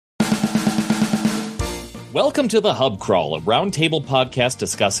Welcome to the Hub Crawl, a roundtable podcast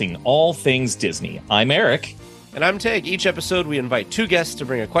discussing all things Disney. I'm Eric. And I'm Tag. Each episode, we invite two guests to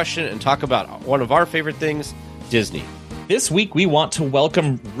bring a question and talk about one of our favorite things, Disney. This week, we want to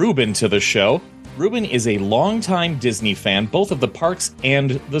welcome Ruben to the show. Ruben is a longtime Disney fan, both of the parks and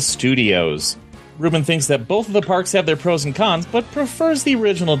the studios. Ruben thinks that both of the parks have their pros and cons, but prefers the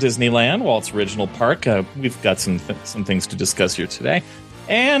original Disneyland, Walt's original park. We've got some things to discuss here today.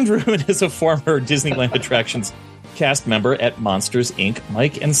 And Ruben is a former Disneyland Attractions cast member at Monsters, Inc.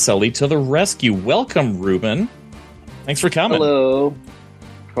 Mike and Sully to the rescue. Welcome, Ruben. Thanks for coming. Hello.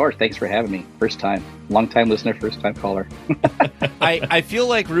 Of course, thanks for having me. First time. Long-time listener, first-time caller. I feel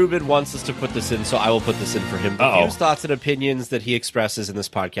like Ruben wants us to put this in, so I will put this in for him. The views, thoughts, and opinions that he expresses in this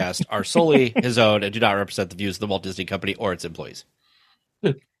podcast are solely his own and do not represent the views of the Walt Disney Company or its employees.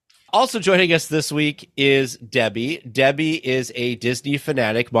 Also joining us this week is Debbie. Debbie is a Disney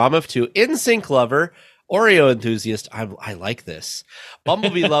fanatic, mom of two, NSYNC lover, Oreo enthusiast. I like this.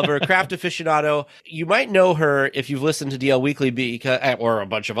 Bumblebee lover, craft aficionado. You might know her if you've listened to DL Weekly, or a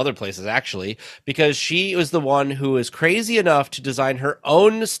bunch of other places, actually, because she was the one who is crazy enough to design her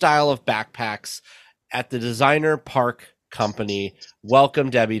own style of backpacks at the Designer Park Company. Welcome,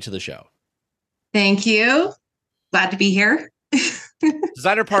 Debbie, to the show. Thank you. Glad to be here.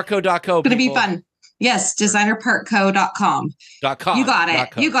 DesignerParkCo.co. It's going to be fun. Yes, designerparkco.com. You got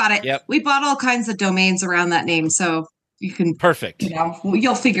it. You got it. Yep. We bought all kinds of domains around that name, so you can. Perfect.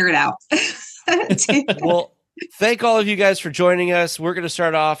 You'll figure it out. Well, thank all of you guys for joining us. We're going to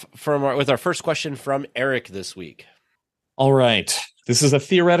start off with our first question from Eric this week. All right. This is a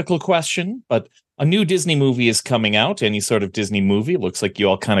theoretical question, but a new Disney movie is coming out. Any sort of Disney movie. Looks like you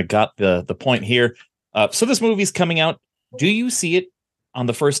all kind of got the point here. So this movie's coming out. Do you see it on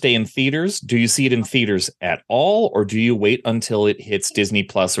the first day in theaters? Do you see it in theaters at all? Or do you wait until it hits Disney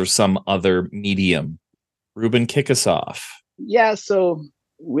Plus or some other medium? Ruben, kick us off. Yeah, so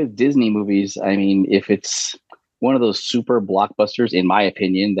with Disney movies, I mean, if it's one of those super blockbusters, in my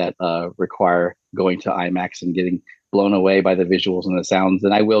opinion, that require going to IMAX and getting blown away by the visuals and the sounds,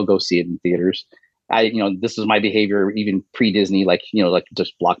 then I will go see it in theaters. This is my behavior even pre-Disney, like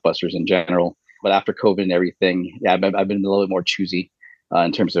just blockbusters in general. But after COVID and everything, yeah, I've been a little bit more choosy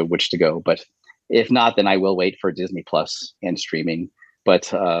in terms of which to go. But if not, then I will wait for Disney Plus and streaming.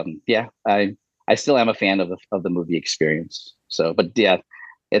 But I still am a fan of the movie experience. So, but yeah,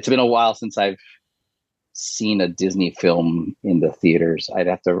 it's been a while since I've seen a Disney film in the theaters. I'd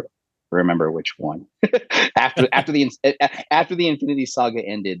have to remember which one. after the Infinity Saga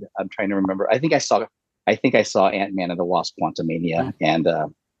ended, I'm trying to remember. I think I saw Ant-Man and the Wasp: Quantumania, and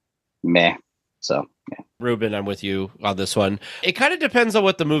meh. So, yeah. Ruben, I'm with you on this one. It kind of depends on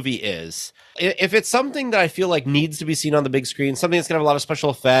what the movie is. If it's something that I feel like needs to be seen on the big screen, something that's going to have a lot of special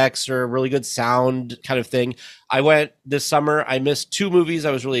effects or really good sound kind of thing. I went this summer. I missed two movies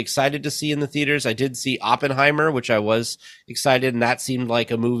I was really excited to see in the theaters. I did see Oppenheimer, which I was excited, and that seemed like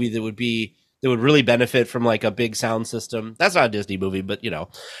a movie that would really benefit from like a big sound system. That's not a Disney movie, but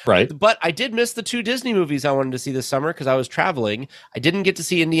Right. But I did miss the two Disney movies I wanted to see this summer because I was traveling. I didn't get to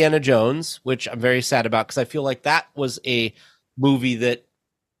see Indiana Jones, which I'm very sad about because I feel like that was a movie that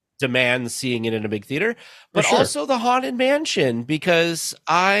demands seeing it in a big theater, but also The Haunted Mansion, because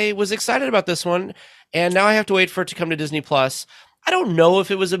I was excited about this one and now I have to wait for it to come to Disney Plus. I don't know if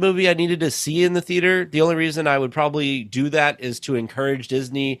it was a movie I needed to see in the theater. The only reason I would probably do that is to encourage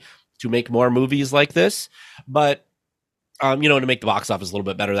Disney to make more movies like this, but to make the box office a little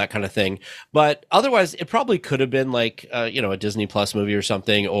bit better, that kind of thing. But otherwise, it probably could have been like, a Disney Plus movie or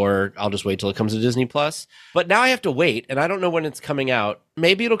something, or I'll just wait till it comes to Disney Plus. But now I have to wait, and I don't know when it's coming out.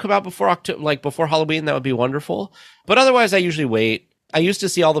 Maybe it'll come out before before Halloween. That would be wonderful. But otherwise, I usually wait. I used to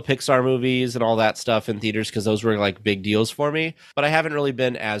see all the Pixar movies and all that stuff in theaters because those were like big deals for me. But I haven't really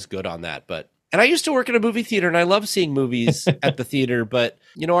been as good on that. And I used to work in a movie theater, and I love seeing movies at the theater. But,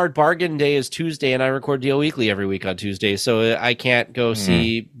 our bargain day is Tuesday, and I record DL Weekly every week on Tuesday, so I can't go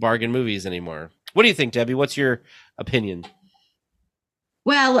see bargain movies anymore. What do you think, Debbie? What's your opinion?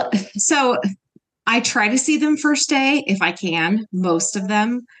 Well, so I try to see them first day if I can, most of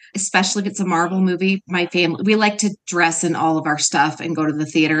them, especially if it's a Marvel movie. My family, we like to dress in all of our stuff and go to the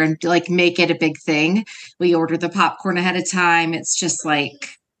theater and like make it a big thing. We order the popcorn ahead of time. It's just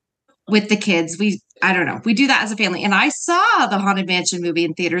like, with the kids, I don't know. We do that as a family. And I saw the Haunted Mansion movie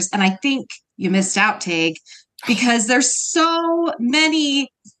in theaters, and I think you missed out, Tag, because there's so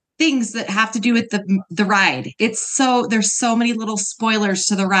many things that have to do with the ride. There's so many little spoilers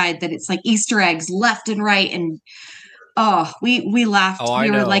to the ride that it's like Easter eggs left and right. And we laughed.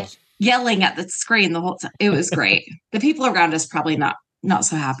 We were like yelling at the screen the whole time. It was great. The people around us probably not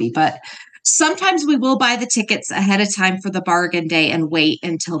so happy, but Sometimes we will buy the tickets ahead of time for the bargain day and wait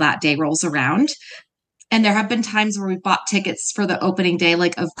until that day rolls around. And there have been times where we bought tickets for the opening day,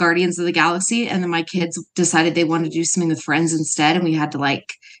 like of Guardians of the Galaxy. And then my kids decided they wanted to do something with friends instead. And we had to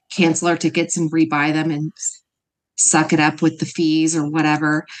like cancel our tickets and rebuy them and suck it up with the fees or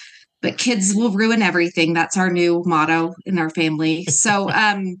whatever. But kids will ruin everything. That's our new motto in our family. So,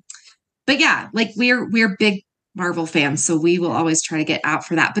 but yeah, like we're big Marvel fans, so we will always try to get out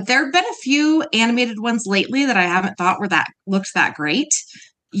for that. But there have been a few animated ones lately that I haven't thought looked that great.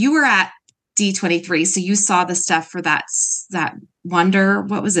 You were at D23, so you saw the stuff for that Wonder.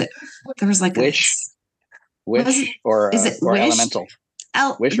 What was it? There was like Wish or is it or Wish? Elemental?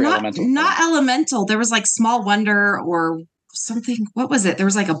 Wish or Elemental? Not Elemental. There was like Small Wonder or something. What was it? There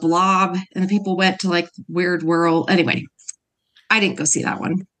was like a blob, and the people went to like Weird World. Anyway, I didn't go see that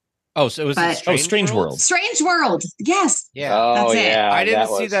one. Oh, so it was Strange World. Strange World. Yes. Yeah. Oh, That's it. yeah. I didn't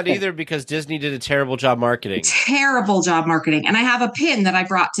see that either because Disney did a terrible job marketing. Terrible job marketing. And I have a pin that I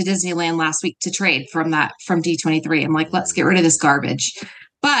brought to Disneyland last week to trade from D23. I'm like, let's get rid of this garbage.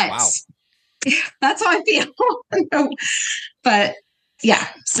 But Wow. that's how I feel. But yeah,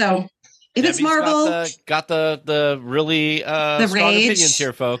 so if it's Marvel, got the really strong rage. opinions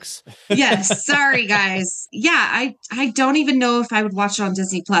here, folks. Yes, sorry guys. Yeah, I don't even know if I would watch it on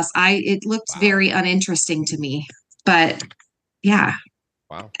Disney Plus. It looked very uninteresting to me. But yeah.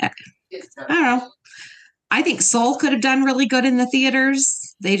 Wow. I don't know. I think Soul could have done really good in the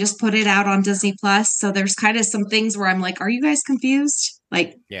theaters. They just put it out on Disney Plus. So there's kind of some things where I'm like, are you guys confused?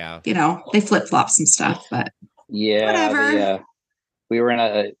 Like, they flip-flop some stuff, but whatever. We were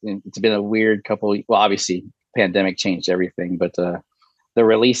it's been a weird couple. Well, obviously pandemic changed everything, but the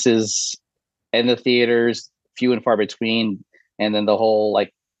releases in the theaters, few and far between. And then the whole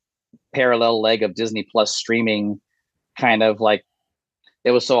like parallel leg of Disney Plus streaming kind of like,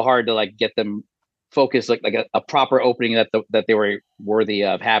 it was so hard to like get them focused like a proper opening that they were worthy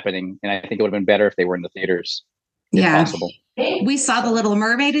of happening. And I think it would have been better if they were in the theaters. If possible. We saw The Little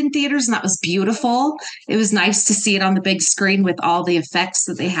Mermaid in theaters, and that was beautiful. It was nice to see it on the big screen with all the effects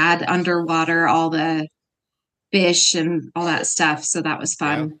that they had underwater, all the fish and all that stuff. So that was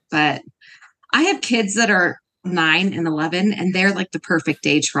fun. Yeah. But I have kids that are 9 and 11, and they're like the perfect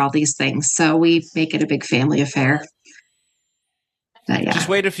age for all these things. So we make it a big family affair. But yeah. Just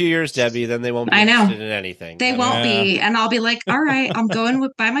wait a few years, Debbie, then they won't be interested in anything. They won't be. And I'll be like, all right, I'm going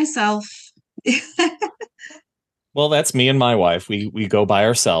by myself. Well, that's me and my wife. We go by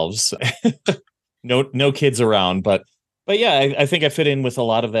ourselves. No kids around, but yeah, I think I fit in with a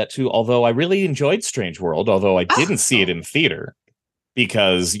lot of that too. Although I really enjoyed Strange World, although I didn't see it in theater,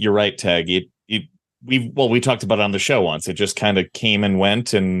 because you're right, Tag. We talked about it on the show once. It just kind of came and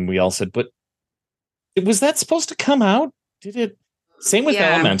went, and we all said, "But was that supposed to come out? Did it?" Same with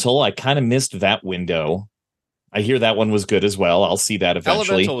Elemental. I kind of missed that window. I hear that one was good as well. I'll see that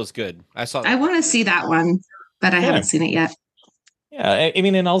eventually. Elemental was good. I saw that. I want to see that one, but I haven't seen it yet. Yeah, I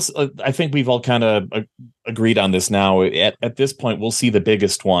mean, and also, I think we've all kind of agreed on this now. At this point, we'll see the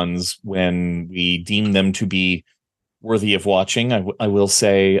biggest ones when we deem them to be worthy of watching. I will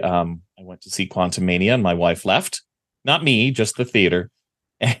say, I went to see Quantumania, and my wife left. Not me, just the theater.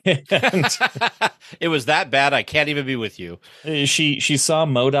 And it was that bad. I can't even be with you. She saw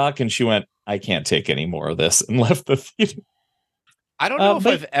MODOK and she went, I can't take any more of this, and left the theater. I don't know if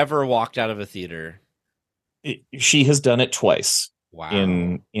I've ever walked out of a theater. She has done it twice. Wow.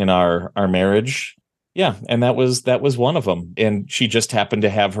 In our marriage. Yeah, and that was one of them. And she just happened to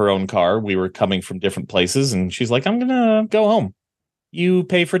have her own car. We were coming from different places, and she's like, I'm gonna go home. You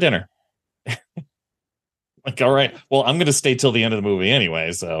pay for dinner. Like, all right, well, I'm going to stay till the end of the movie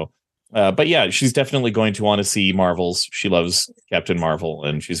anyway. So, but yeah, she's definitely going to want to see Marvels. She loves Captain Marvel,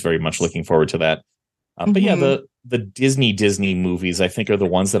 and she's very much looking forward to that. But yeah, the Disney movies, I think, are the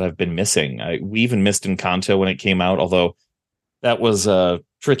ones that I've been missing. We even missed Encanto when it came out, although that was a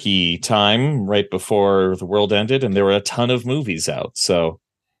tricky time right before the world ended, and there were a ton of movies out. So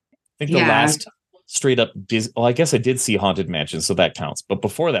I think the last straight up well, I guess I did see Haunted Mansion, so that counts. But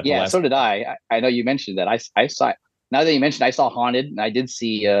before that, so did I. I know you mentioned that. I saw. Now that you mentioned, I saw Haunted, and I did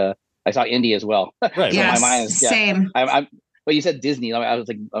see. I saw Indie as well. Right. Yes, my mind is, same. But you said Disney. I was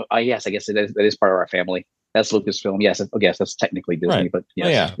like, yes, I guess it is. That is part of our family. That's Lucasfilm. Yes, I guess that's technically Disney. Right. But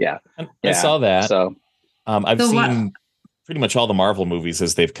yes, yeah. I saw that. So I've seen pretty much all the Marvel movies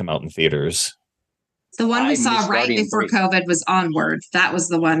as they've come out in theaters. The one we saw right before COVID was Onward. That was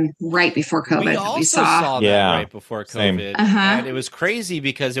the one right before COVID we that we saw. That right before COVID. And it was crazy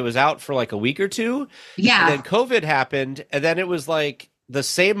because it was out for like a week or two. Yeah. And then COVID happened. And then it was like the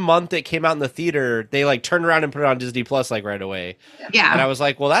same month it came out in the theater, they like turned around and put it on Disney Plus like right away. Yeah. And I was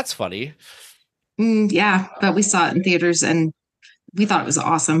like, well, that's funny. Yeah, but we saw it in theaters and we thought it was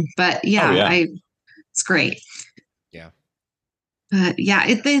awesome. But yeah, it's great. Yeah. But yeah,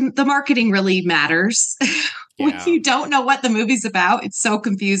 the marketing really matters. When Yeah. you don't know what the movie's about, it's so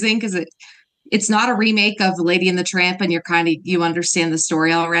confusing because it's not a remake of Lady and the Tramp, and you understand the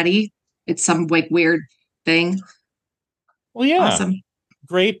story already. It's some like weird thing. Well, yeah. Awesome.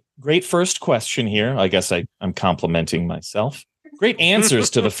 Great first question here. I guess I'm complimenting myself. Great answers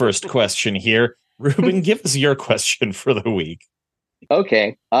to the first question here. Ruben, give us your question for the week.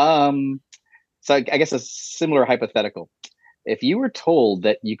 Okay. So I guess a similar hypothetical. If you were told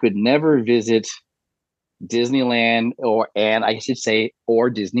that you could never visit Disneyland or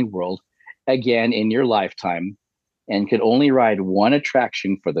Disney World again in your lifetime and could only ride one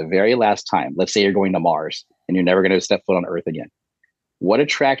attraction for the very last time, let's say you're going to Mars and you're never going to step foot on Earth again, what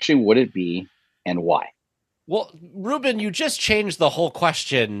attraction would it be and why? Well, Ruben, you just changed the whole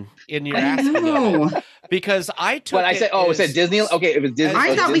question in your I asking know. it because I took. But I said, it said Disney. Okay, it was Disney.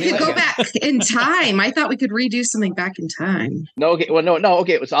 I thought we could go Disneyland. back in time. I thought we could redo something back in time. No, okay. Well, no.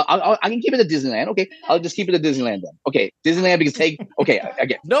 Okay, so I can keep it at Disneyland. Okay, I'll just keep it at Disneyland then. Okay, Disneyland because I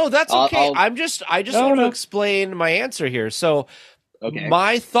get. No, that's okay. I just want to No. explain my answer here. So, Okay.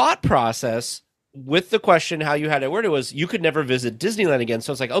 my thought process with the question how you had it worded was you could never visit Disneyland again.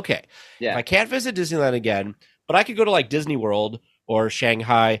 So it's like, okay, if I can't visit Disneyland again, but I could go to like Disney World or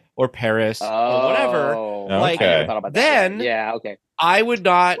Shanghai or Paris or whatever. Like okay. then, okay. I would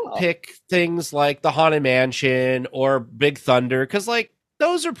not pick things like the Haunted Mansion or Big Thunder because like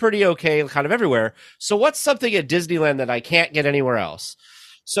those are pretty okay kind of everywhere. So what's something at Disneyland that I can't get anywhere else?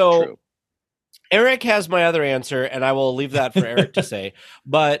 So True. Eric has my other answer, and I will leave that for Eric to say.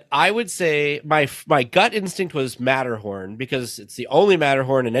 But I would say my gut instinct was Matterhorn because it's the only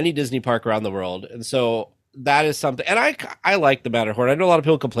Matterhorn in any Disney park around the world, and so that is something. And I like the Matterhorn. I know a lot of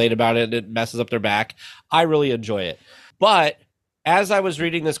people complain about it; and it messes up their back. I really enjoy it. But as I was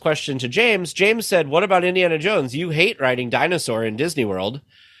reading this question to James said, "What about Indiana Jones? You hate riding dinosaur in Disney World,"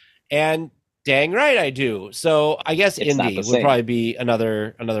 and dang right I do. So I guess It's not Indy the would same. probably be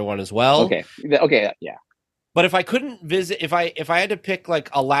another one as well. Okay, yeah. But if I couldn't visit, if I had to pick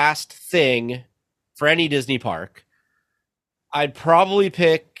like a last thing for any Disney park, I'd probably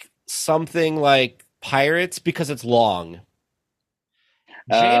pick something like Pirates because it's long.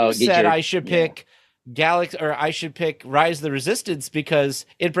 James said I should pick Galaxy, or I should pick Rise of the Resistance because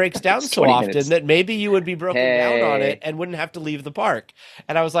it breaks down so 20 often minutes. that maybe you would be broken down on it and wouldn't have to leave the park.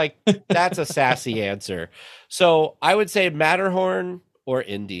 And I was like, that's a sassy answer. So I would say Matterhorn or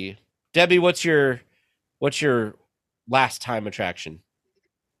Indy. Debbie, what's your last time attraction?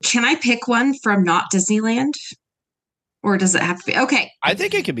 Can I pick one from not Disneyland? Or does it have to be? Okay. I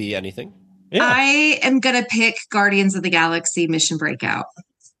think it could be anything. Yeah. I am going to pick Guardians of the Galaxy Mission Breakout.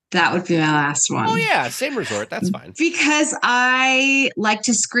 That would be my last one. Oh, yeah. Same resort. That's fine. Because I like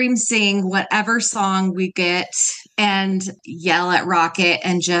to scream sing whatever song we get and yell at Rocket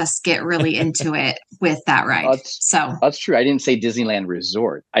and just get really into it with that ride. That's true. I didn't say Disneyland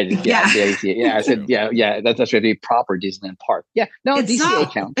Resort. I did. I said, that's really proper Disneyland Park. Yeah. No, it's DCA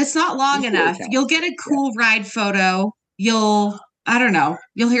not, count. It's not long DCA enough. count. You'll get a cool ride photo. I don't know.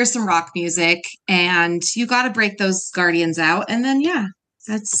 You'll hear some rock music and you got to break those Guardians out. And then,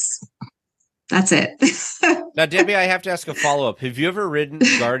 that's it. Now, Debbie, I have to ask a follow-up. Have you ever ridden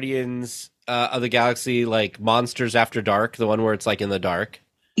Guardians of the Galaxy, like Monsters After Dark, the one where it's like in the dark?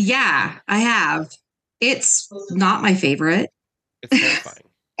 Yeah, I have. It's not my favorite. It's terrifying.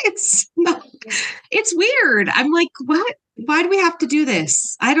 It's not. It's weird. I'm like, what? Why do we have to do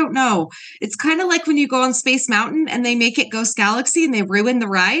this? I don't know. It's kind of like when you go on Space Mountain and they make it Ghost Galaxy and they ruin the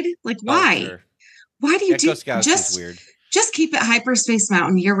ride. Like, why? Oh, sure. Why do you do Ghost Galaxy is weird. Just keep it Hyperspace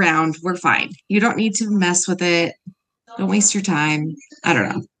Mountain year round. We're fine. You don't need to mess with it. Don't waste your time. I don't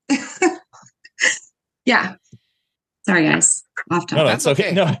know. Yeah. Sorry, guys. Off topic. No, that's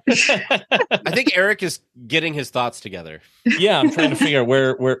okay. No. I think Eric is getting his thoughts together. Yeah, I'm trying to figure out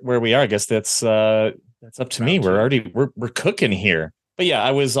where we are. I guess that's up to me. We're cooking here. But yeah,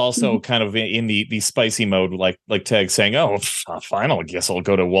 I was also kind of in the spicy mode, like Tag saying, "Oh, fine. I guess I'll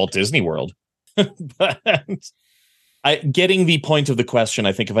go to Walt Disney World." But getting the point of the question,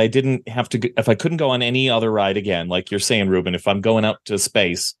 I think if I couldn't go on any other ride again, like you're saying, Ruben, if I'm going out to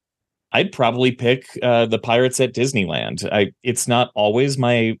space, I'd probably pick the Pirates at Disneyland. It's not always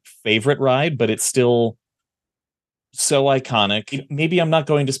my favorite ride, but it's still so iconic. Maybe I'm not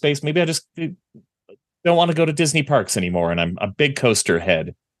going to space. Maybe I just don't want to go to Disney parks anymore, and I'm a big coaster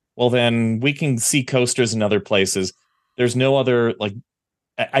head. Well, then we can see coasters in other places. There's no other like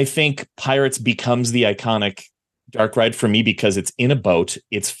I think Pirates becomes the iconic dark ride for me because it's in a boat.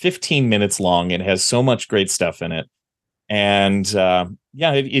 It's 15 minutes long and has so much great stuff in it. And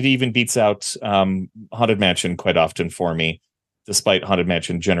it even beats out Haunted Mansion quite often for me, despite Haunted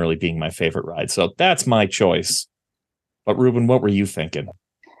Mansion generally being my favorite ride. So that's my choice. But Ruben, what were you thinking?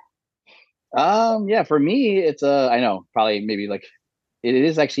 For me, it's I know probably maybe like it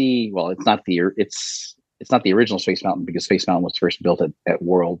is actually, well, it's not the original Space Mountain because Space Mountain was first built at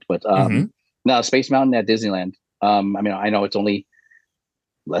World, but no, Space Mountain at Disneyland. I mean, I know it's only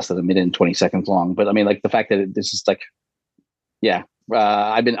less than a minute and 20 seconds long, but I mean, like the fact that this is like,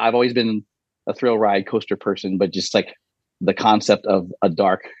 I've always been a thrill ride coaster person, but just like the concept of a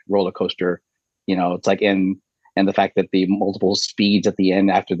dark roller coaster, it's like and the fact that the multiple speeds at the end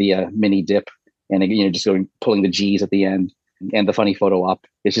after the mini dip, and just pulling the G's at the end, and the funny photo op.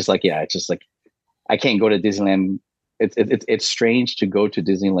 It's just like, it's just like I can't go to Disneyland. It's strange to go to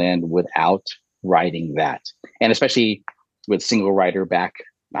Disneyland without riding that, and especially with single rider back.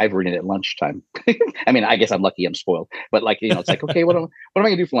 I've ridden it at lunchtime. I mean, I guess I'm lucky I'm spoiled, but like, it's like, okay, what am I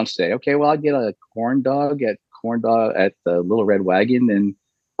gonna do for lunch today? Okay, well, I'll get a corn dog at the Little Red Wagon, and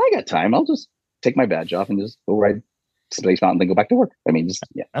I got time. I'll just take my badge off and just go ride Space Mountain, then go back to work. I mean,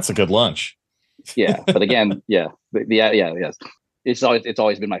 that's a good lunch. Yeah, but again, yes. It's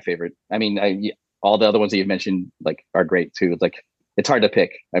always been my favorite. I mean, all the other ones that you've mentioned like are great too. It's like it's hard to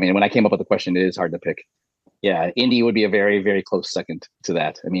pick. I mean, when I came up with the question, it is hard to pick. Yeah, Indy would be a very, very close second to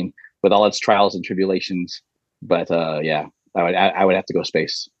that. I mean, with all its trials and tribulations, but I would have to go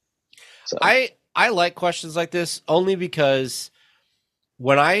space. So I like questions like this only because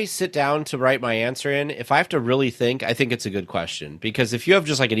when I sit down to write my answer in, if I have to really think, I think it's a good question. Because if you have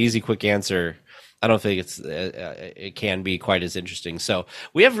just like an easy, quick answer, I don't think it can be quite as interesting. So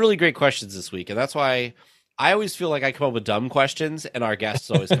we have really great questions this week, and that's why I always feel like I come up with dumb questions, and our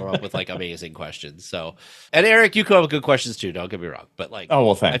guests always come up with like amazing questions. So, and Eric, you come up with good questions too. Don't get me wrong, but like, oh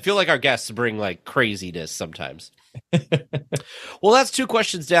well, thanks. I feel like our guests bring like craziness sometimes. Well, that's 2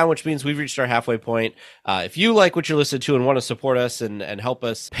 questions down, which means we've reached our halfway point. If you like what you listen to and want to support us and help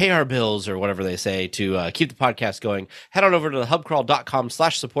us pay our bills or whatever they say to keep the podcast going, head on over to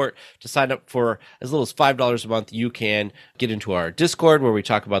thehubcrawl.com/support to sign up for as little as $5 a month. You can get into our Discord where we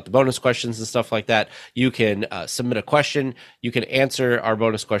talk about the bonus questions and stuff like that. You can submit a question. You can answer our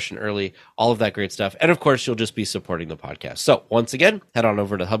bonus question early, all of that great stuff. And of course, you'll just be supporting the podcast. So once again, head on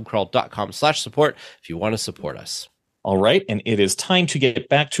over to hubcrawl.com/support if you want to support us. All right, and it is time to get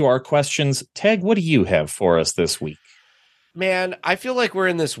back to our questions. Tag, what do you have for us this week? Man, I feel like we're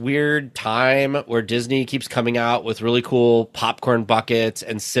in this weird time where Disney keeps coming out with really cool popcorn buckets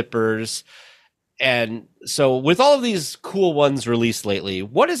and sippers. And so with all of these cool ones released lately,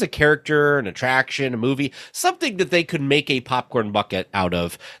 what is a character, an attraction, a movie, something that they could make a popcorn bucket out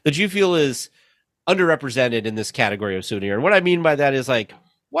of that you feel is underrepresented in this category of souvenir? And what I mean by that is like,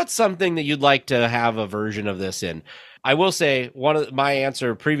 what's something that you'd like to have a version of this in? I will say my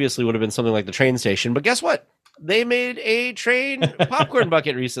answer previously would have been something like the train station, but guess what? They made a train popcorn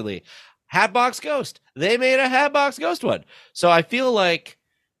bucket recently. Hatbox Ghost. They made a Hatbox Ghost one. So I feel like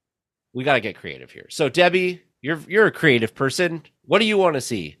we got to get creative here. So Debbie, you're a creative person. What do you want to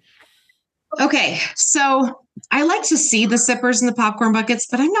see? Okay, so I like to see the sippers and the popcorn buckets,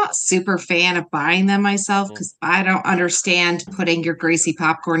 but I'm not super fan of buying them myself because I don't understand putting your greasy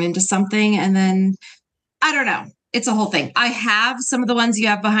popcorn into something and then I don't know. It's a whole thing. I have some of the ones you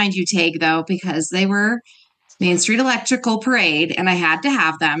have behind you, Tag, though, because they were Main Street Electrical Parade, and I had to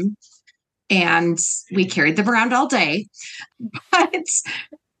have them. And we carried them around all day. But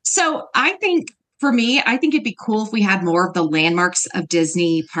so I think for me, I think it'd be cool if we had more of the landmarks of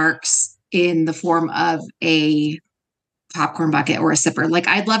Disney parks in the form of a popcorn bucket or a sipper. Like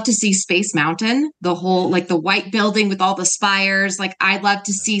I'd love to see Space Mountain, the whole, like the white building with all the spires. Like I'd love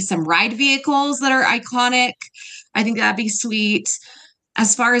to see some ride vehicles that are iconic. I think that'd be sweet.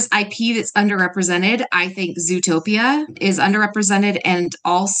 As far as IP that's underrepresented, I think Zootopia is underrepresented, and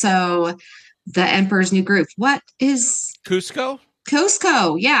also the Emperor's New Groove. What is Cusco?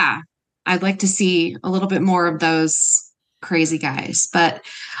 Cusco, yeah. I'd like to see a little bit more of those crazy guys. But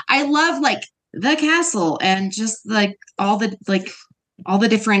I love like the castle and just like all the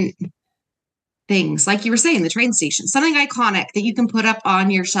different things. Like you were saying, the train station, something iconic that you can put up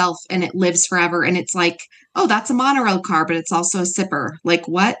on your shelf and it lives forever. And it's like, oh, that's a monorail car, but it's also a sipper. Like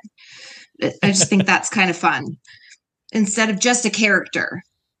what? I just think that's kind of fun instead of just a character.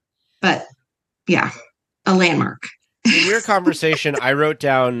 But yeah, a landmark. In your conversation, I wrote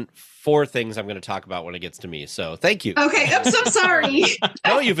down 4 things I'm going to talk about when it gets to me. So thank you. Okay, I'm so sorry.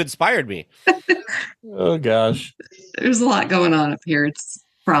 No, you've inspired me. Oh, gosh. There's a lot going on up here.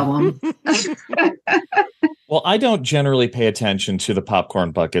 problem. Well, I don't generally pay attention to the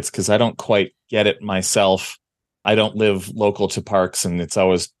popcorn buckets because I don't quite get it myself. I don't live local to parks, and it's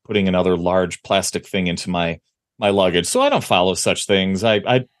always putting another large plastic thing into my luggage. So I don't follow such things. I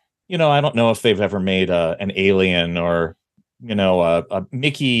don't know if they've ever made an alien or a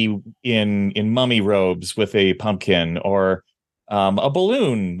Mickey in mummy robes with a pumpkin or a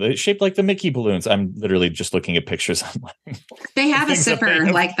balloon shaped like the Mickey balloons. I'm literally just looking at pictures online. They have a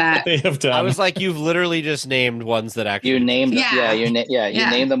zipper like that. They have done. I was like, you've literally just named ones that actually you named Yeah. you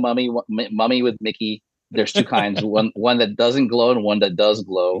named the mummy with Mickey. There's two kinds, one that doesn't glow and one that does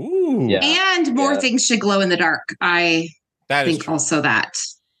glow. Ooh. Yeah. And more things should glow in the dark. I That is think true. also that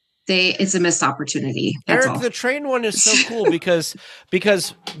it's a missed opportunity. That's Eric, all. the train one is so cool because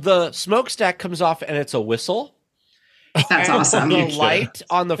the smokestack comes off and it's a whistle. That's And awesome. The light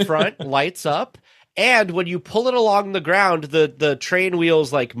on the front lights up, and when you pull it along the ground, the train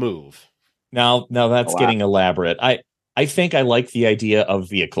wheels like move. Now that's Oh, wow. getting elaborate. I think I like the idea of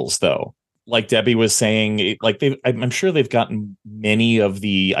vehicles though. Like Debbie was saying, I'm sure they've gotten many of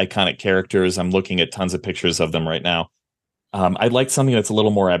the iconic characters. I'm looking at tons of pictures of them right now. I like something that's a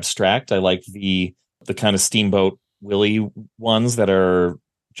little more abstract. I like the kind of Steamboat Willie ones that are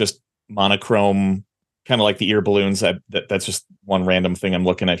just monochrome, kind of like the ear balloons. That's just one random thing I'm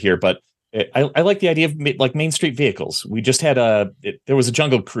looking at here. But I like the idea of like Main Street vehicles. We just had there was a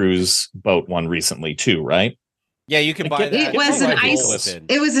Jungle Cruise boat one recently too, right? Yeah, you can buy that.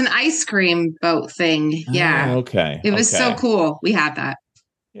 It was an ice cream boat thing. Yeah. Oh, okay. It was so cool. We had that.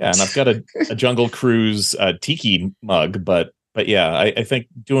 Yeah, and I've got a Jungle Cruise tiki mug, but yeah, I think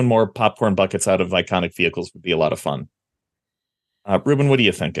doing more popcorn buckets out of iconic vehicles would be a lot of fun. Ruben, what are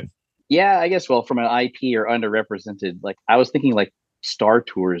you thinking? Yeah, I guess. Well, from an IP or underrepresented, like I was thinking, like Star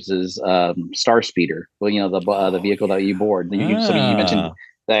Tours is Star Speeder. Well, the vehicle that you board. Somebody you mentioned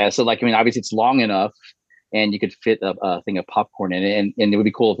that. So, like, I mean, obviously it's long enough, and you could fit a thing of popcorn in it, and it would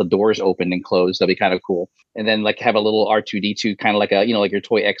be cool if the doors opened and closed. That'd be kind of cool. And then like have a little R2D2, kind of like like your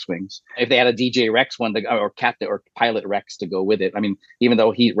toy X-wings. If they had a DJ Rex one or Captain or Pilot Rex to go with it. I mean, even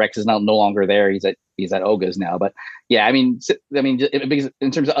though Rex is no longer there, he's at Oga's now. But yeah, I mean, because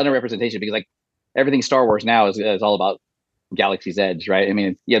in terms of underrepresentation, because like everything Star Wars now is all about Galaxy's Edge, right? I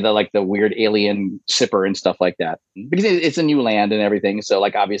mean, yeah, the weird alien sipper and stuff like that, because it's a new land and everything. So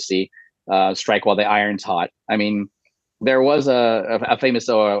like obviously. Strike while the iron's hot. I mean, there was a famous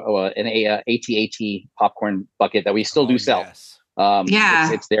an AT-AT popcorn bucket that we still do sell.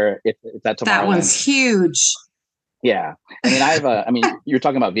 Yes. It's there. It's at Tomorrowland. That one's huge. Yeah, I mean, I mean, you're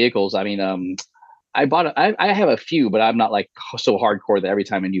talking about vehicles. I mean, I have a few, but I'm not like so hardcore that every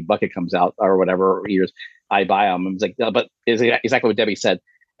time a new bucket comes out or whatever years I buy them. It's like, but it's exactly what Debbie said.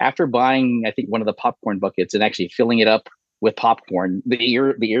 After buying, I think one of the popcorn buckets and actually filling it up with popcorn, the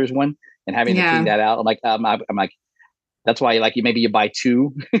ears one. And having to clean that out, I'm like, that's why like maybe you buy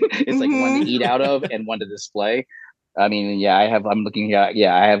two. It's like one to eat out of and one to display. I mean, yeah, I'm looking here.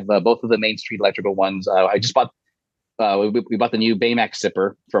 Yeah, I have both of the Main Street electrical ones. I just bought. We bought the new Baymax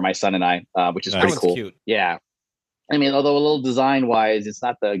zipper for my son and I, which is pretty cool. Cute. Yeah, I mean, although a little design wise, it's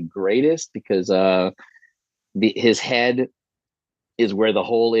not the greatest because his head is where the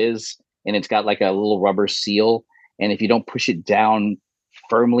hole is, and it's got like a little rubber seal, and if you don't push it down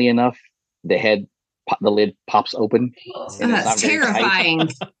firmly enough, the lid pops open. That's terrifying.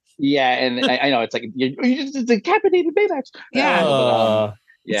 Yeah, and I know it's like you just decapitated Baymax. Yeah.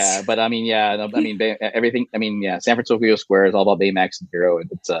 Yeah, but I mean, everything. I mean, yeah, San Francisco Square is all about Baymax and Hero, and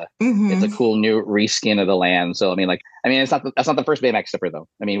it's a cool new reskin of the land. So I mean, that's not the first Baymax zipper though.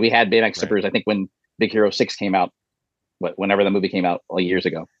 I mean, we had Baymax zippers. I think when Big Hero 6 came out, whenever the movie came out, years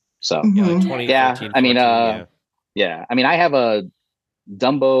ago. So yeah, I mean, yeah, I mean, I have a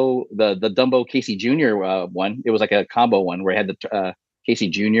Dumbo, the Dumbo Casey Jr. One. It was like a combo one where it had the Casey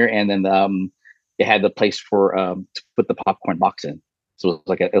Jr. and then it had the place for to put the popcorn box in. So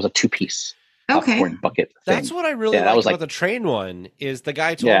it was a 2-piece popcorn bucket thing. That's what I really like about the train one is the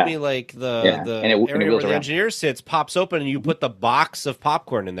guy told me like the area where the engineer sits pops open and you put the box of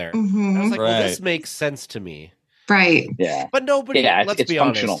popcorn in there. And I was like, well, this makes sense to me. Right. Yeah. But nobody, let's be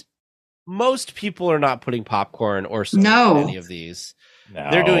honest. Most people are not putting popcorn or soda in any of these.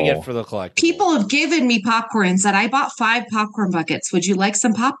 No. They're doing it for the collectible. People have given me popcorn and said, I bought 5 popcorn buckets. Would you like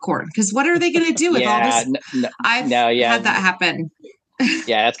some popcorn? Because what are they going to do with all this? I've had that happen.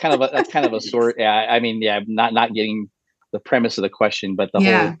 Yeah, that's kind of a sort. Yeah, I mean, yeah, not getting the premise of the question, but the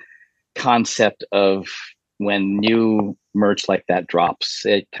whole concept of when new merch like that drops,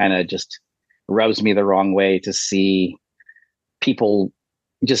 it kind of just rubs me the wrong way to see people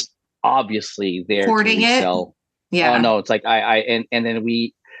just obviously there hoarding to resell. Yeah. Oh no, it's like and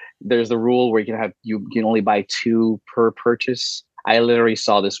then there's the rule where you can only buy 2 per purchase. I literally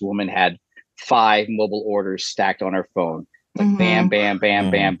saw this woman had 5 mobile orders stacked on her phone. Like bam, bam,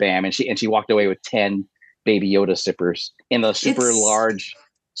 bam, bam, bam, and she walked away with 10 Baby Yoda sippers in a super large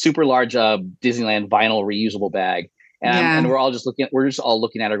Disneyland vinyl reusable bag. And we're just all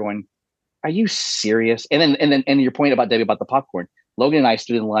looking at her going, "Are you serious?" And your point about Debbie about the popcorn. Logan and I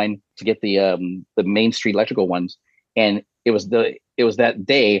stood in line to get the Main Street electrical ones, and it was that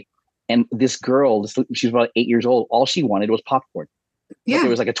day. And this girl, she was about 8 years old. All she wanted was popcorn. Yeah. But there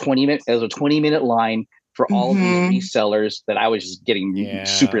was like a 20-minute line for all these resellers that I was just getting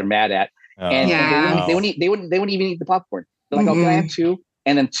super mad at. And they wouldn't even eat the popcorn. They're like, "Oh, can I have 2?"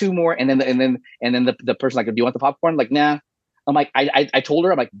 And then 2 more, and then the person like, "Do you want the popcorn?" Like, nah. I'm like, I told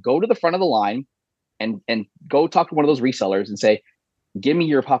her, I'm like, go to the front of the line and go talk to one of those resellers and say, "Give me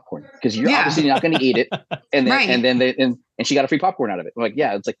your popcorn," because you're obviously not going to eat it. And then and she got a free popcorn out of it. I'm like,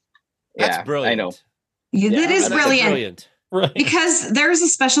 yeah, it's like, that's brilliant. I know. That is brilliant. Right. Because there's a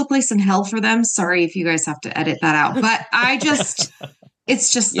special place in hell for them. Sorry if you guys have to edit that out, but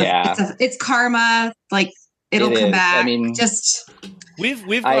it's karma. Like it'll come back. I mean,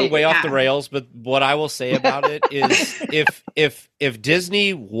 we've gone way off the rails, but what I will say about it is if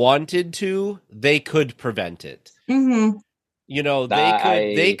Disney wanted to, they could prevent it. Mm-hmm. You know,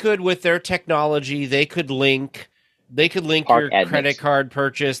 they could with their technology, they could link your credit card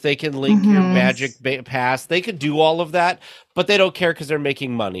purchase. They can link your Magic Pass. They could do all of that, but they don't care because they're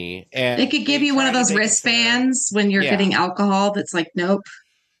making money. And they could give you one of those wristbands when you're getting alcohol. That's like, nope,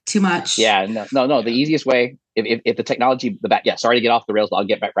 too much. Yeah, no. The easiest way, if the technology, sorry to get off the rails, but I'll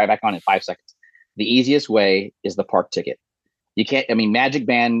get right back on in 5 seconds. The easiest way is the park ticket. You can't. I mean, Magic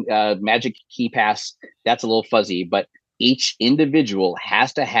Band, Magic Key Pass. That's a little fuzzy, but each individual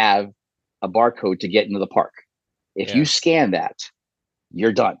has to have a barcode to get into the park. If you scan that,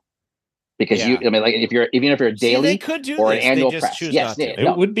 you're done. Because even if you're a daily they could do or this. an annual they just press, choose not to.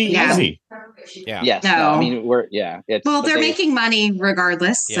 It would be easy. Yeah. Yes. No. I mean, they're making money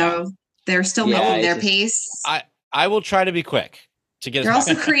regardless, so they're still making their pace. I will try to be quick to get. They're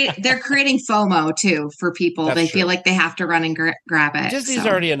also they're creating FOMO too for people. That's they true. feel like they have to run and grab it. Disney's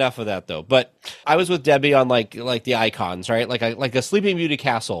already enough of that though. But I was with Debbie on like the icons, right? Like a Sleeping Beauty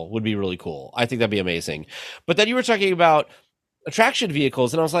castle would be really cool. I think that'd be amazing. But then you were talking about attraction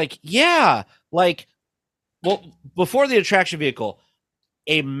vehicles, and I was like, yeah, like, well, before the attraction vehicle,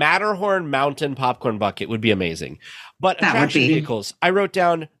 a Matterhorn mountain popcorn bucket would be amazing. But attraction vehicles, I wrote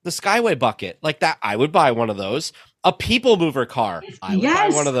down the Skyway bucket, like that. I would buy one of those. A people mover car, I would buy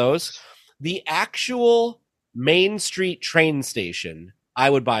one of those. The actual Main Street train station, I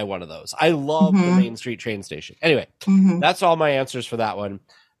would buy one of those. I love the Main Street train station. Anyway, that's all my answers for that one.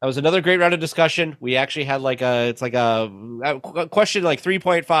 That was another great round of discussion. We actually had a question like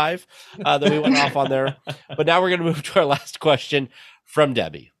 3.5 that we went off on there. But now we're going to move to our last question from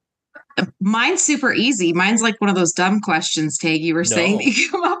Debbie. Mine's super easy. Mine's like one of those dumb questions, Tag, you were saying that you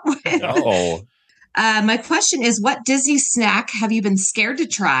come up with. No. My question is, what Disney snack have you been scared to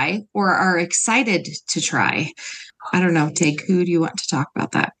try or are excited to try? I don't know, Tag, who do you want to talk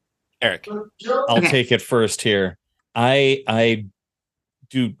about that? Eric. I'll take it first here. I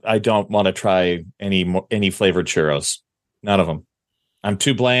don't want to try any flavored churros. None of them. I'm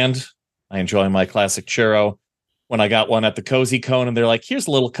too bland. I enjoy my classic churro. When I got one at the Cozy Cone and they're like, "Here's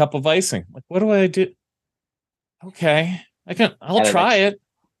a little cup of icing." Like, what do I do? Okay, I'll try it.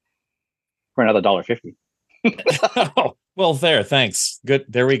 For another $1.50. Oh, well, there. Thanks. Good.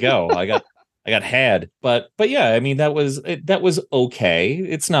 There we go. I got had, but yeah. I mean, that was okay.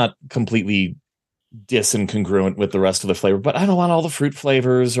 It's not completely disincongruent with the rest of the flavor, but I don't want all the fruit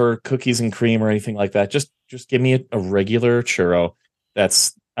flavors or cookies and cream or anything like that. Just give me a regular churro.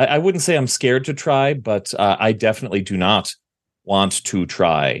 I wouldn't say I'm scared to try, but I definitely do not want to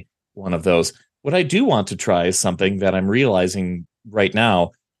try one of those. What I do want to try is something that I'm realizing right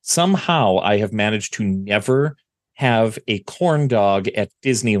now. Somehow I have managed to never have a corn dog at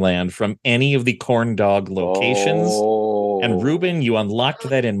Disneyland from any of the corn dog locations. And Ruben, you unlocked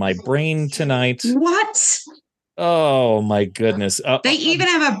that in my brain tonight. What? Oh my goodness! They even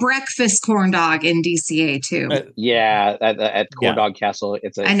have a breakfast corn dog in DCA too. At Corn Dog Castle,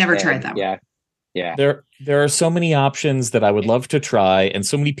 I never tried that. Yeah. There are so many options that I would love to try, and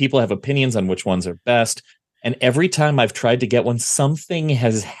so many people have opinions on which ones are best. And every time I've tried to get one, something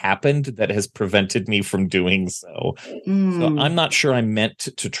has happened that has prevented me from doing so. So I'm not sure I'm meant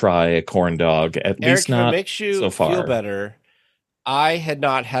to try a corn dog, at least not so far. If it makes you feel better, I had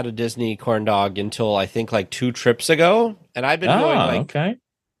not had a Disney corn dog until I think like 2 trips ago. And I've been going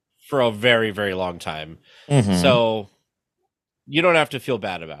for a very, very long time. Mhm. So you don't have to feel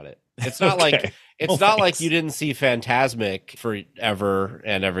bad about it. It's not Okay. like you didn't see Phantasmic forever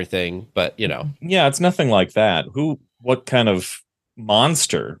and everything, but Yeah, it's nothing like that. What kind of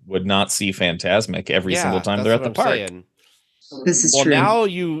monster would not see Phantasmic every single time that's they're at what the I'm park? saying. This is Well,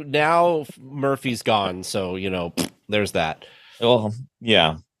 true. now Murphy's gone, so there's that. Well,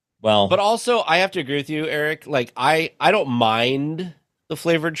 yeah. Well, But also, I have to agree with you, Eric. Like, I don't mind the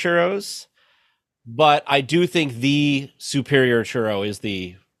flavored churros, but I do think the superior churro is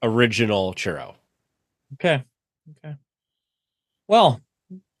the original churro. okay. Okay. Well,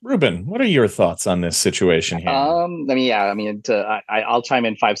 Ruben, what are your thoughts on this situation here? I'll chime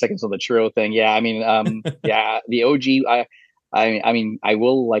in 5 seconds on the churro thing. Yeah, yeah, the OG. I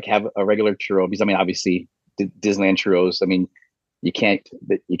will like have a regular churro because obviously Disneyland churros. You can't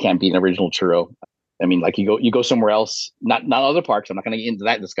beat an original churro. Like you go somewhere else, not other parks. I'm not going to get into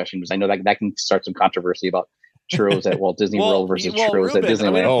that discussion because I know that can start some controversy about churros at Walt Disney World versus churros Ruben, at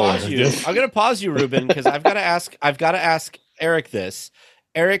Disneyland. I'm going to pause you, Ruben, because I've got to ask Eric this.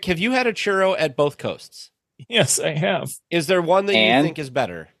 Eric, have you had a churro at both coasts? Yes, I have. Is there one that you think is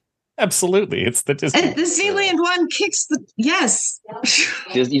better? Absolutely, it's the Disney. And Disneyland one kicks the yes.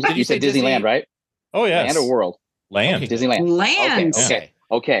 You said Disneyland, right? Oh yes. Land or World? Land. Okay, Disneyland. Land.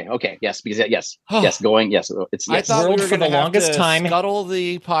 Okay. Yes, because yes. Going. Yes, it's. I Yes. thought World we were for going the to longest time. Scuttle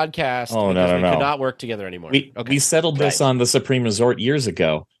the podcast Oh, because we no. could not work together anymore. We settled this on the Supreme Resort years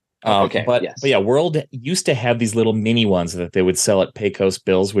ago. But yeah, World used to have these little mini ones that they would sell at Pecos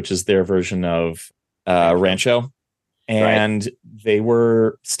Bills, which is their version of Rancho, and they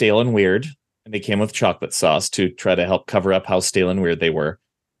were stale and weird, and they came with chocolate sauce to try to help cover up how stale and weird they were.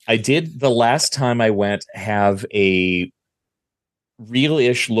 I did the last time I went have a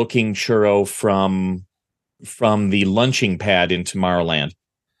real-ish looking churro from the lunching pad in Tomorrowland,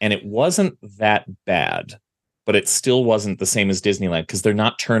 and it wasn't that bad. But it still wasn't the same as Disneyland because they're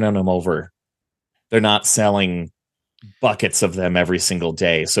not turning them over. They're not selling buckets of them every single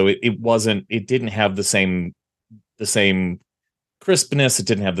day. So it didn't have the same crispness. It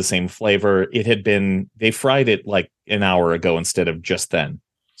didn't have the same flavor. They fried it like an hour ago instead of just then.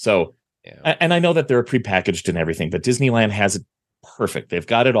 So, and I know that they're prepackaged and everything, but Disneyland has it perfect. They've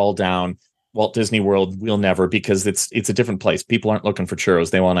got it all down. Walt Disney World will never, because it's a different place. People aren't looking for churros.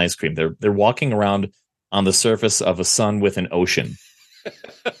 They want ice cream. They're walking around on the surface of a sun with an ocean,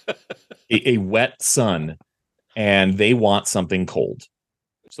 a wet sun, and they want something cold.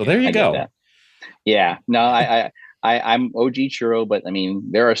 So there you go. Yeah, no, I'm OG churro, but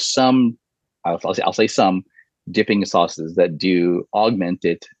there are some, I'll say some dipping sauces that do augment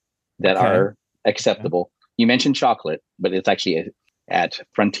it that are acceptable. Okay. You mentioned chocolate, but it's actually at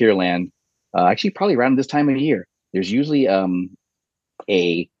Frontierland, actually probably around this time of year. There's usually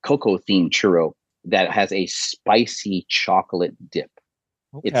a cocoa themed churro that has a spicy chocolate dip.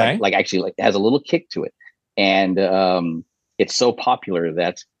 Okay. It's like it has a little kick to it. And it's so popular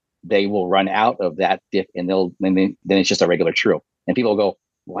that they will run out of that dip and then it's just a regular churro. And people go,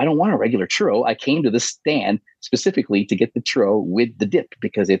 well, I don't want a regular churro. I came to this stand specifically to get the churro with the dip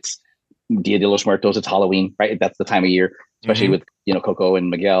because it's Dia de los Muertos, it's Halloween, right? That's the time of year, especially with Coco and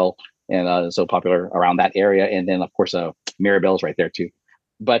Miguel, and so popular around that area. And then of course Mirabelle's right there too.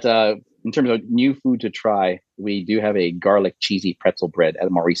 But in terms of new food to try, we do have a garlic cheesy pretzel bread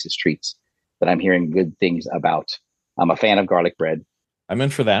at Maurice's Treats that I'm hearing good things about. I'm a fan of garlic bread. I'm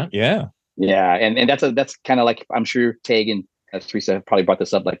in for that. Yeah. Yeah. And that's kind of like, I'm sure Tag and Teresa have probably brought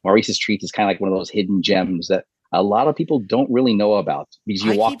this up. Like Maurice's Treats is kind of like one of those hidden gems that a lot of people don't really know about because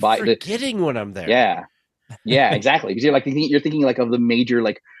you walk by. Forgetting when I'm there. Yeah. Yeah, exactly. Because you're thinking like of the major,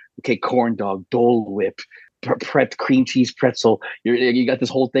 like, okay, corn dog, Dole Whip, cream cheese pretzel. You got this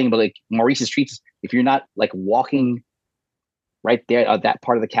whole thing, but like Maurice's Treats, if you're not like walking right there that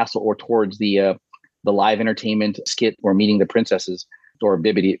part of the castle or towards the live entertainment skit or meeting the princesses or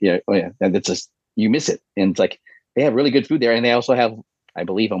Bibbidi, and it's just, you miss it. And it's like they have really good food there, and they also have, I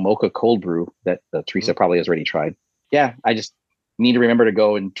believe, a mocha cold brew that Teresa probably has already tried. Yeah, I just need to remember to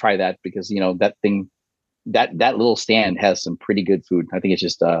go and try that because that thing, that little stand has some pretty good food. I think it's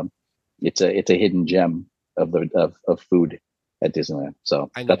just it's a hidden gem of food at Disneyland. So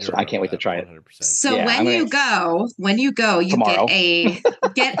I can't wait to try 100%. It. So yeah, when you go, you tomorrow.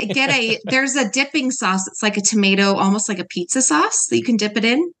 get a there's a dipping sauce. It's like a tomato, almost like a pizza sauce that you can dip it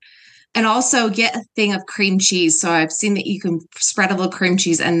in. And also get a thing of cream cheese. So I've seen that you can spread a little cream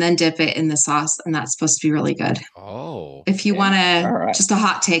cheese and then dip it in the sauce, and that's supposed to be really good. Oh, if you want to, just a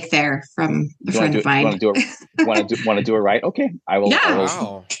hot take there from a friend of mine. Want to do it right? Okay, I will.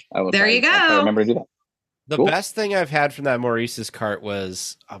 Yeah, I will there you go. I remember to do that. The Cool. best thing I've had from that Maurice's cart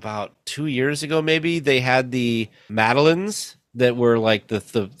was about 2 years ago, maybe. They had the Madeleines that were like they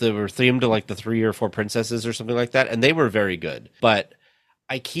were themed to like the 3 or 4 princesses or something like that, and they were very good. But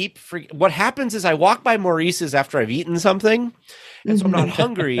I keep what happens is I walk by Maurice's after I've eaten something, and so I'm not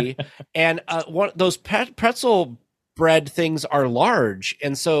hungry. And those pretzel bread things are large,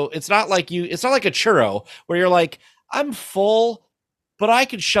 and so it's not like a churro where you're like, I'm full, but I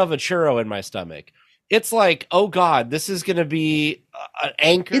could shove a churro in my stomach. It's like, oh God, this is going to be an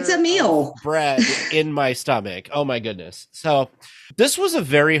anchor. It's a meal. Of bread in my stomach. Oh my goodness. So this was a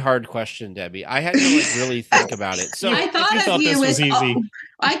very hard question, Debbie. I had to like really think about it. So I thought of you this was easy.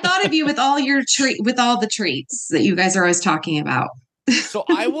 I thought of you with all your with all the treats that you guys are always talking about. So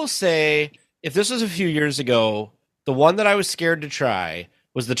I will say, if this was a few years ago, the one that I was scared to try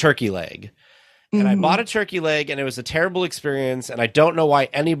was the turkey leg. And I bought a turkey leg, and it was a terrible experience. And I don't know why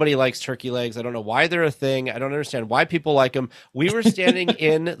anybody likes turkey legs. I don't know why they're a thing. I don't understand why people like them. We were standing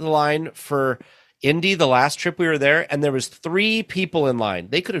in the line for Indy the last trip we were there, and there was 3 people in line.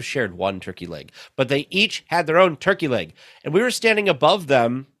 They could have shared one turkey leg, but they each had their own turkey leg. And we were standing above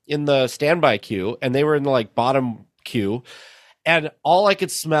them in the standby queue, and they were in the like bottom queue. And all I could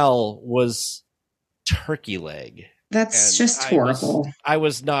smell was turkey leg. That's just horrible. I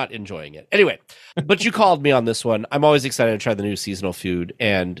was not enjoying it. Anyway, but you called me on this one. I'm always excited to try the new seasonal food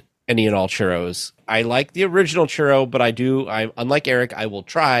and any and all churros. I like the original churro, but I'm unlike Eric, I will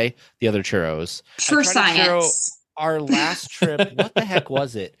try the other churros. For science. Our last trip, what the heck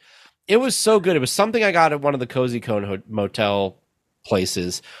was it? It was so good. It was something I got at one of the Cozy Cone motel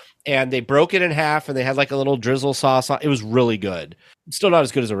places. And they broke it in half, and they had like a little drizzle sauce on. It was really good. Still not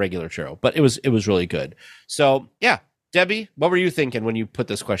as good as a regular churro, but it was really good. So yeah, Debbie, what were you thinking when you put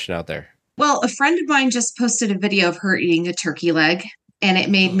this question out there? Well, a friend of mine just posted a video of her eating a turkey leg, and it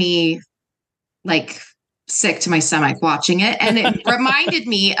made me like sick to my stomach watching it. And it reminded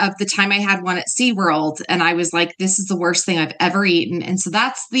me of the time I had one at SeaWorld, and I was like, this is the worst thing I've ever eaten. And so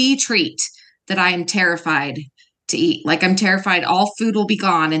that's the treat that I am terrified to eat. Like, I'm terrified all food will be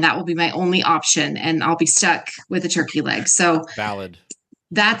gone, and that will be my only option, and I'll be stuck with a turkey leg. So valid.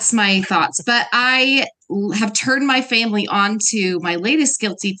 That's my thoughts. But I have turned my family on to my latest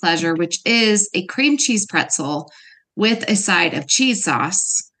guilty pleasure, which is a cream cheese pretzel with a side of cheese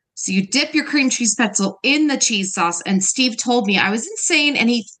sauce. So you dip your cream cheese pretzel in the cheese sauce. And Steve told me I was insane, and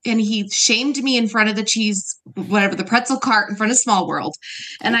he shamed me in front of the pretzel cart in front of Small World.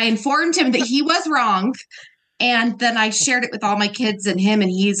 And I informed him that he was wrong. And then I shared it with all my kids and him,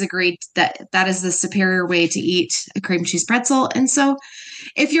 and he's agreed that that is the superior way to eat a cream cheese pretzel. And so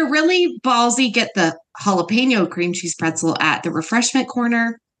if you're really ballsy, get the jalapeno cream cheese pretzel at the refreshment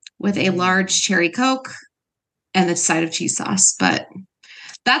corner with a large cherry Coke and a side of cheese sauce. But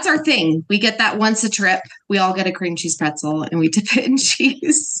that's our thing. We get that once a trip. We all get a cream cheese pretzel, and we dip it in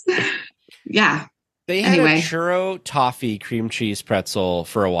cheese. Yeah. They had a churro toffee cream cheese pretzel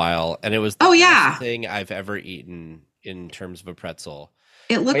for a while, and it was the best thing I've ever eaten in terms of a pretzel.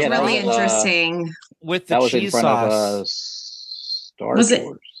 It looked really interesting. With the cheese sauce. Star Wars.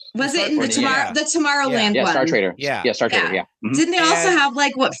 Was it in the Tomorrowland one? Yeah, Star Trader. Yeah. Star Trader, yeah. Mm-hmm. Didn't they also have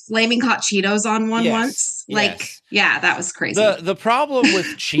like flaming hot Cheetos on one once? Yes. That was crazy. The problem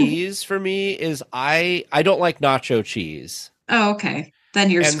with cheese for me is I don't like nacho cheese. Oh, okay. Then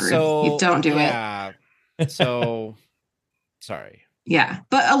you're screwed. So, you don't do it. So, sorry. Yeah.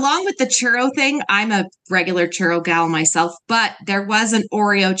 But along with the churro thing, I'm a regular churro gal myself. But there was an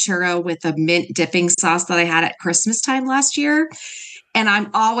Oreo churro with a mint dipping sauce that I had at Christmas time last year. And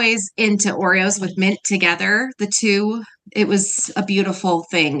I'm always into Oreos with mint together. The two, it was a beautiful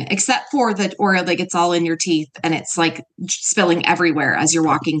thing, except for the Oreo that gets all in your teeth and it's like spilling everywhere as you're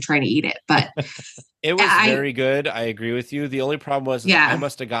walking trying to eat it. But it was very good. I agree with you. The only problem was I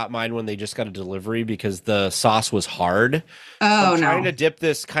must have got mine when they just got a delivery because the sauce was hard. Oh, so I'm trying to dip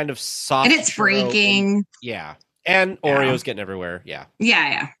this kind of soft. And it's breaking. And Oreos getting everywhere. Yeah.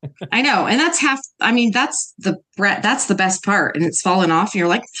 I know. And that's that's the best part. And it's fallen off and you're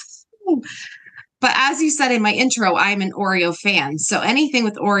like, oh. But as you said in my intro, I'm an Oreo fan. So anything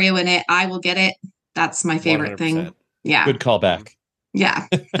with Oreo in it, I will get it. That's my favorite 100%. Thing. Yeah. Good callback. Yeah.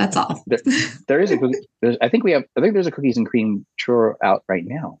 That's all. there is I think there's a cookies and cream churro out right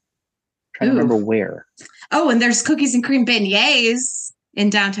now. I'm trying to remember where. Oh, and there's cookies and cream beignets in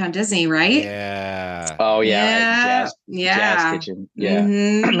downtown Disney, right? Yeah. Oh yeah. Jazz Kitchen. Yeah.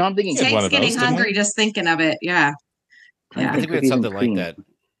 Mm-hmm. No, I'm thinking Tate's getting hungry just thinking of it. Yeah. I think we had something like that.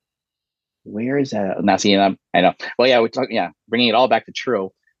 Where is that? Now, see, I know. Well, yeah, we're talking. Yeah, bringing it all back to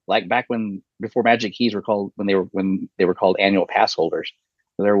churro. Like back before Magic Keys were called when they were called annual pass holders.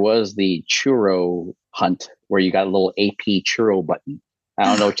 There was the churro hunt where you got a little AP churro button. I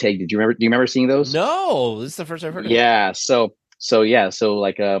don't know, Tig, do you remember seeing those? No, this is the first I've heard of it. Yeah. So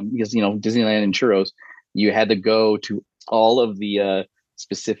like because Disneyland and churros, you had to go to all of the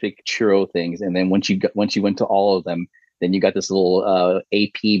specific churro things, and then once you went to all of them, then you got this little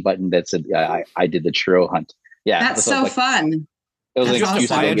AP button that said I did the churro hunt. Yeah, That's so fun. It was Did an you have to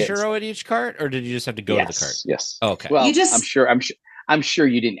excuse buy a get. churro at each cart, or did you just have to go to the cart? Yes. Oh, okay. Well, You just- I'm sure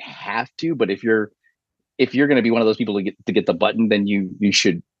you didn't have to, but if you're going to be one of those people to get the button, then you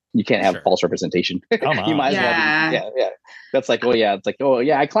can't have Sure. false representation. Come on. You might as Yeah. well. Yeah. That's like, oh yeah, it's like, oh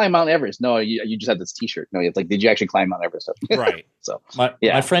yeah, I climbed Mount Everest. No, you just had this T-shirt. No, it's like, did you actually climb Mount Everest? Right. So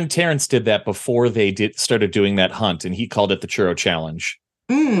My friend Terrence did that before they started doing that hunt, and he called it the Churro Challenge.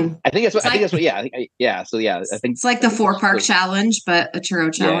 I think that's what. It's So yeah, I think it's like the 4-park challenge, but a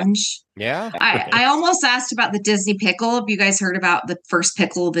churro challenge. Yeah. I almost asked about the Disney pickle. Have you guys heard about the first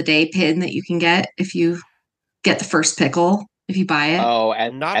pickle of the day pin that you can get if you get the first pickle, if you buy it? Oh,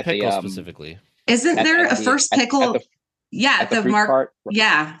 Not at pickle the, specifically. Isn't there a first pickle? at the fruit cart.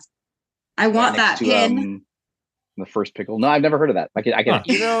 Yeah. I want that next to, pin. the first pickle. No, I've never heard of that. I can.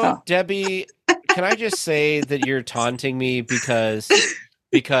 You Debbie, can I just say that you're taunting me because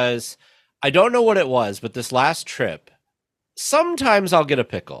I don't know what it was, but this last trip, sometimes I'll get a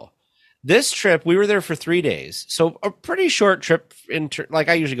pickle. This trip, we were there for 3 days, so a pretty short trip. Like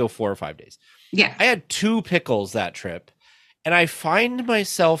I usually go 4 or 5 days. Yeah. I had 2 pickles that trip, and I find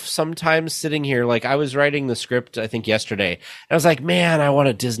myself sometimes sitting here, like I was writing the script, I think yesterday, and I was like, man, I want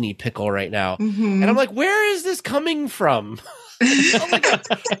a Disney pickle right now. Mm-hmm. And I'm like, where is this coming from? I'm like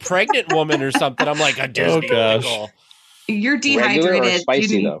a pregnant woman or something. I'm like, a Disney pickle. You're dehydrated. Regular or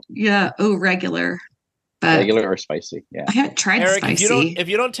spicy though? Yeah. Oh, regular. But regular or spicy? Yeah. I haven't tried Eric, spicy. if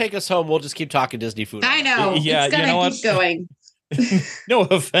you don't take us home, we'll just keep talking Disney food. I know. Yeah, it's gonna keep going. No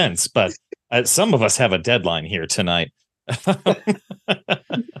offense, but some of us have a deadline here tonight.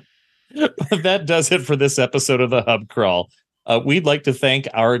 That does it for this episode of the Hub Crawl. We'd like to thank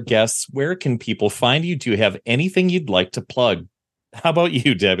our guests. Where can people find you? Do you have anything you'd like to plug? How about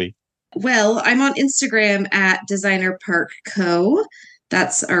you, Debbie? Well, I'm on Instagram at Designer Park Co.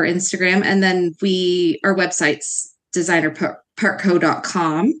 That's our Instagram. And then our website's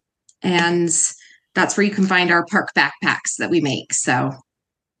designerparkco.com. And that's where you can find our park backpacks that we make. So,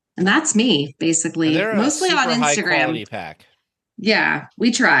 and that's me basically, They're mostly a super on high Instagram. quality pack. Yeah,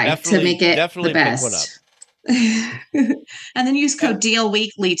 we try to make it definitely the pick one best. And then use code Deal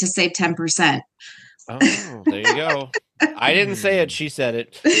Weekly to save 10%. Oh, there you go. I didn't say it. She said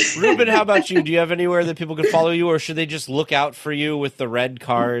it. Ruben, how about you? Do you have anywhere that people can follow you, or should they just look out for you with the red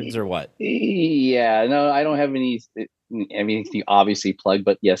cards or what? Yeah, no, I don't have anything to obviously plug,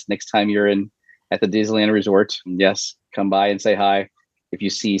 but yes, next time you're at the Disneyland Resort, yes, come by and say hi. If you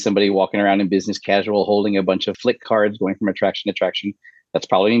see somebody walking around in business casual holding a bunch of flick cards going from attraction to attraction, that's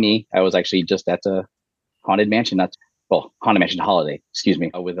probably me. I was actually just at the Haunted Mansion, Haunted Mansion Holiday, excuse me,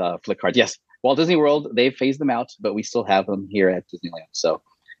 with flick cards. Yes, Walt Disney World, they've phased them out, but we still have them here at Disneyland. So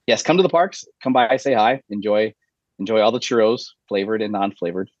yes, come to the parks, come by, say hi, enjoy all the churros, flavored and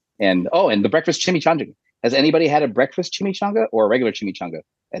non-flavored. And the breakfast chimichanga. Has anybody had a breakfast chimichanga or a regular chimichanga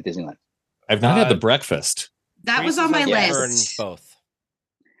at Disneyland? I've not had the breakfast. That was on my list. Both.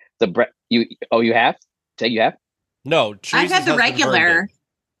 You have? Tig, you have? No, I've had the regular.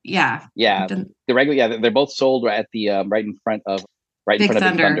 Yeah. Yeah. The regular, yeah, they're both sold right at the right in front of Big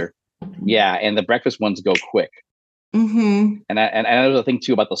Thunder. Yeah, and the breakfast ones go quick. Mm-hmm. And there's a thing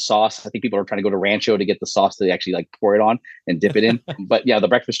too about the sauce. I think people are trying to go to Rancho to get the sauce to actually like pour it on and dip it in. But yeah, the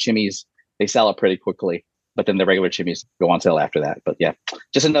breakfast chimneys, they sell it pretty quickly. But then the regular chimneys go on sale after that. But yeah,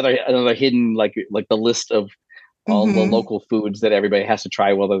 just another hidden like the list of all the local foods that everybody has to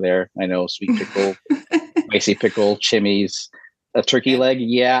try while they're there. I know sweet pickle, spicy pickle, chimneys, a turkey leg.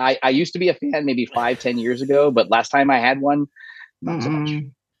 Yeah, I used to be a fan maybe 5-10 years ago, but last time I had one, not so much.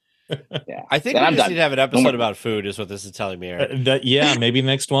 Yeah, I think we just need to have an episode about food, is what this is telling me, Eric. Yeah, maybe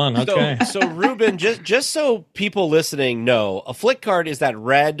next one. Okay. So Ruben, just so people listening know, a flick card is that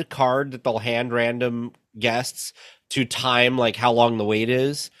red card that they'll hand random guests to time like how long the wait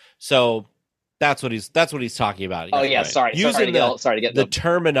is. So that's what he's talking about. Oh yeah, right. Sorry to get the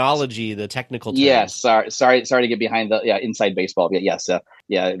terminology, the technical terms. Yes, sorry to get behind the inside baseball. Yes,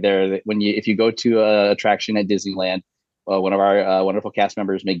 if you go to an attraction at Disneyland, one of our wonderful cast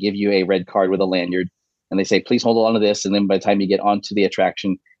members may give you a red card with a lanyard, and they say, "Please hold on to this." And then by the time you get onto the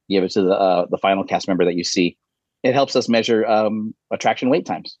attraction, you give it to the final cast member that you see. It helps us measure attraction wait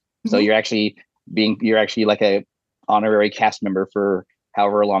times. Mm-hmm. So you're actually like a honorary cast member for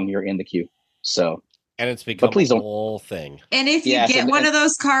however long you're in the queue. So And it's become But please a don't. whole thing. And if you get one of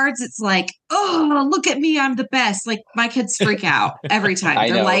those cards, it's like, oh, look at me, I'm the best. Like my kids freak out every time. I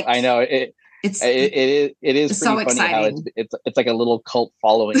They're know. it's it is so pretty funny exciting. how it's like a little cult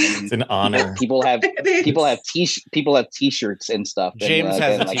following. I mean, It's an honor. people have T-shirts and stuff. James and,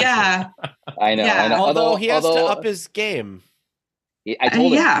 has a like, T-shirt. Yeah. I know. Yeah. I know. Although he has to up his game. I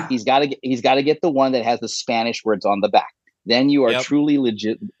told him Yeah. he's got to get the one that has the Spanish words on the back. Then you are truly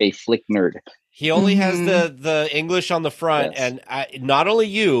legit a flick nerd. He only has the English on the front, Yes. and not only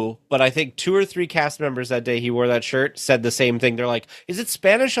you, but I think 2 or 3 cast members that day he wore that shirt said the same thing. They're like, "Is it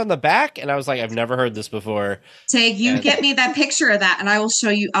Spanish on the back?" And I was like, "I've never heard this before." Take get me that picture of that, and I will show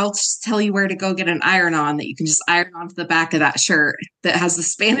you. I'll just tell you where to go get an iron-on that you can just iron onto the back of that shirt that has the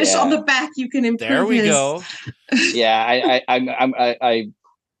Spanish on the back. You can improve. There we go. Yeah,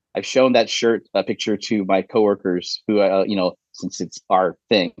 I've shown that shirt picture to my coworkers who since it's our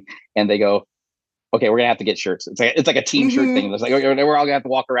thing, and they go, okay, we're gonna have to get shirts. It's like a team shirt thing. It's like we're all gonna have to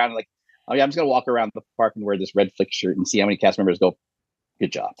walk around and like, oh yeah, I'm just gonna walk around the park and wear this red flick shirt and see how many cast members go,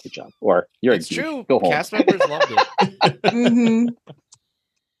 good job, or It's true. Go home. Cast members loved it.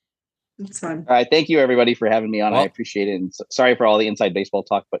 It's fun. All right, thank you everybody for having me on. Well, I appreciate it. And sorry for all the inside baseball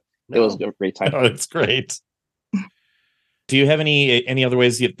talk, but it was a great time. Oh, it's great. Do you have any other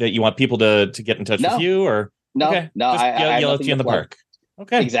ways that you want people to get in touch with you, or no? Okay. No, just yell at you in the park.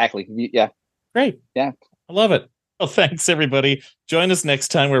 Okay, exactly. Yeah, great. Yeah, I love it. Well, thanks everybody. Join us next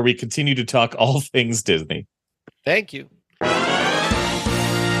time where we continue to talk all things Disney. Thank you.